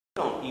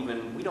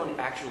we don't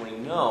actually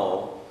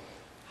know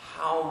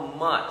how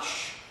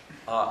much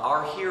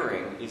our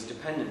hearing is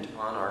dependent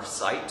upon our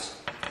sight.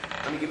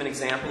 Let me give an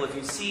example. If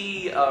you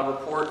see a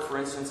report, for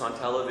instance, on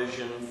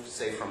television,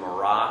 say from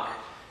Iraq,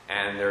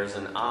 and there's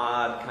an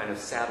odd kind of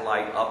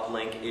satellite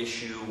uplink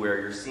issue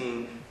where you're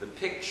seeing the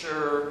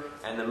picture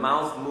and the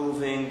mouth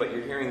moving, but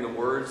you're hearing the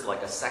words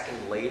like a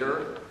second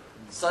later,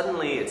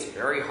 suddenly it's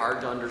very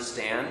hard to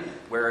understand,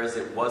 whereas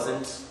it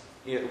wasn't.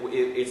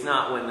 It's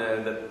not when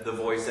the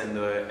voice and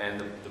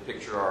the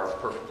picture are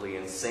perfectly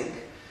in sync.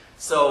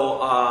 So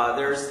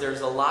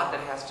there's a lot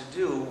that has to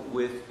do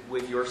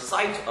with your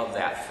sight of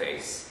that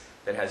face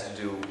that has to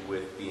do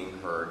with being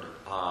heard,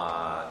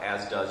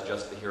 as does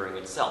just the hearing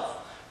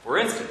itself. For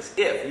instance,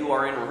 if you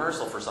are in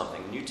rehearsal for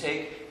something and you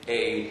take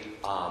a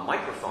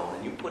microphone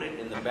and you put it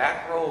in the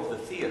back row of the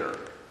theater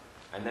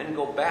and then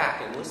go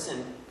back and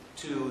listen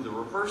to the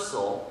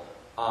rehearsal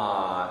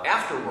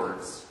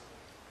afterwards,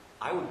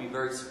 I would be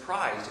very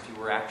surprised if you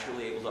were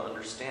actually able to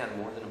understand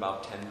more than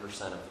about 10%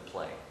 of the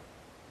play.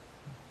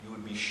 You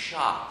would be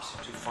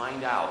shocked to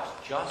find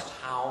out just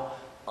how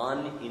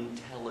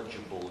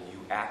unintelligible you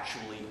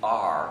actually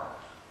are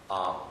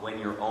when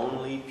you're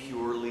only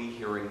purely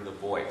hearing the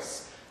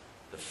voice.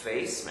 The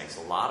face makes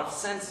a lot of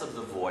sense of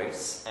the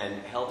voice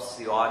and helps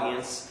the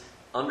audience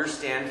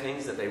understand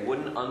things that they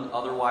wouldn't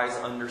otherwise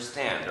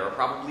understand. There are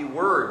probably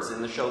words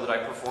in the show that I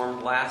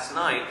performed last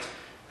night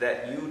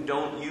that you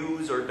don't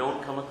use or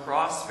don't come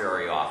across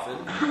very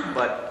often,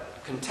 but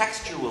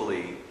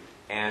contextually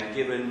and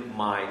given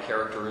my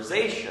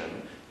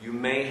characterization, you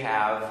may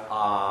have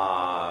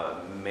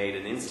made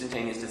an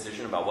instantaneous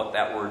decision about what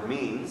that word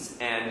means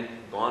and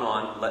gone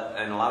on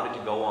and allowed it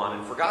to go on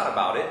and forgot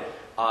about it,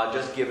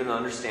 just given the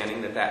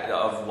understanding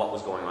of what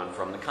was going on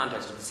from the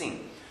context of the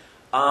scene.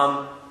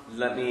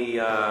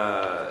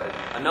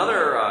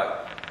 Another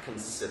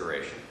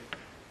consideration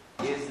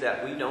is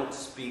that we don't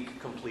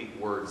speak complete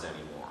words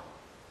anymore.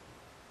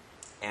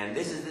 And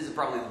this is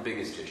probably the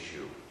biggest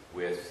issue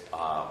with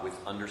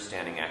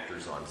understanding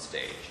actors on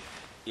stage,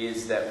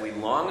 is that we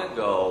long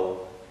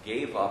ago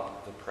gave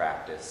up the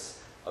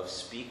practice of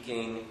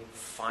speaking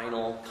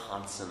final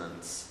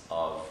consonants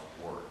of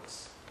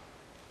words.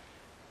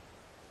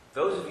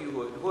 Those of you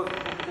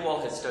who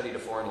all has studied a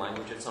foreign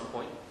language at some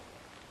point,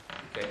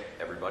 okay,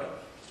 everybody,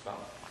 just about,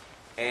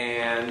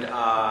 and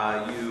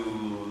you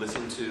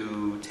listen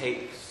to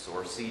tapes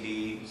or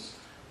CDs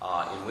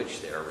in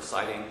which they're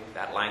reciting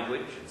that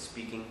language and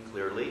speaking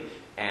clearly,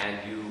 and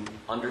you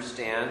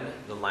understand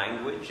the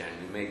language, and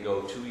you may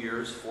go 2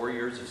 years, 4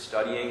 years of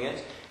studying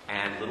it,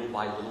 and little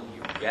by little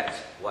you get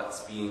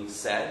what's being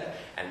said,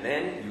 and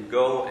then you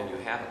go and you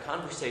have a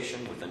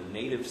conversation with a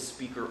native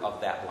speaker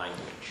of that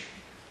language.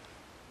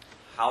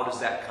 How does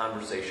that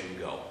conversation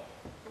go?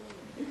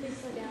 Please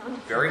slow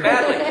down. Very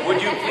badly.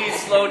 Would you please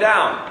slow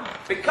down?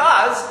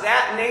 Because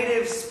that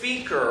native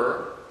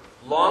speaker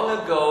long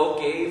ago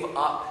gave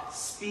up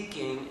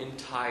speaking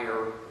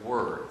entire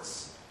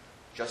words,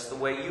 just the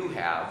way you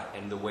have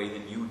and the way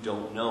that you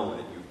don't know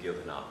that you've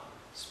given up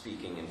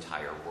speaking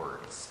entire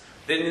words.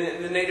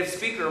 Then the native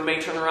speaker may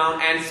turn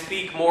around and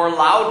speak more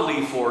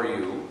loudly for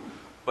you,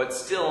 but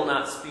still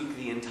not speak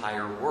the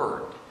entire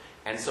word.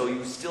 And so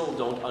you still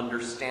don't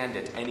understand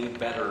it any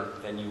better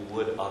than you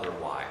would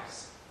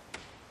otherwise.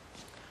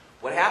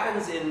 What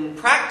happens in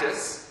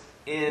practice,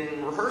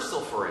 in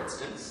rehearsal for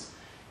instance,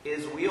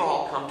 is we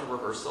all come to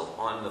rehearsal.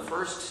 On the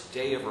first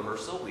day of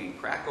rehearsal, we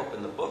crack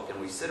open the book and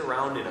we sit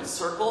around in a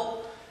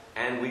circle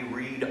and we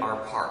read our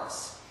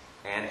parts.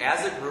 And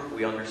as a group,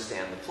 we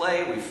understand the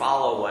play, we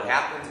follow what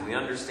happens, we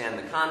understand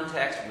the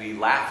context, we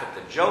laugh at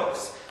the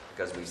jokes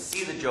because we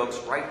see the jokes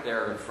right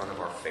there in front of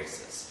our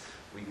faces.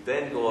 We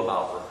then go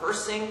about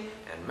rehearsing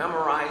and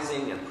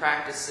memorizing and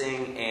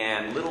practicing,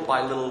 and little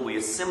by little we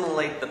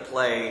assimilate the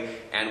play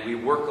and we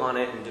work on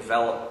it and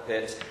develop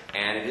it,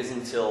 and it isn't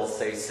until,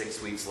 say,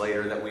 6 weeks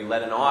later that we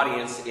let an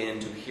audience in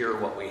to hear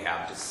what we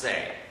have to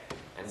say.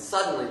 And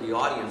suddenly the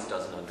audience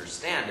doesn't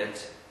understand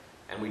it,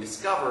 and we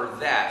discover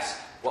that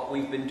what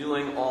we've been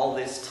doing all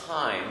this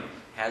time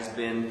has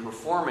been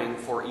performing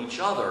for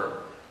each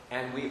other,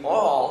 and we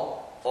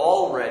all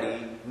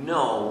already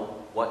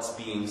know what's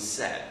being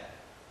said.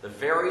 The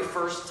very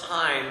first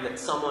time that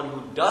someone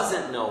who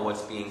doesn't know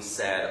what's being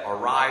said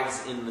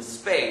arrives in the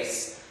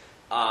space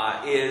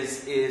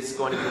is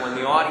going to be when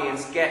the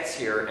audience gets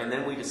here, and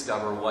then we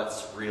discover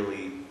what's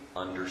really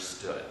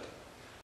understood.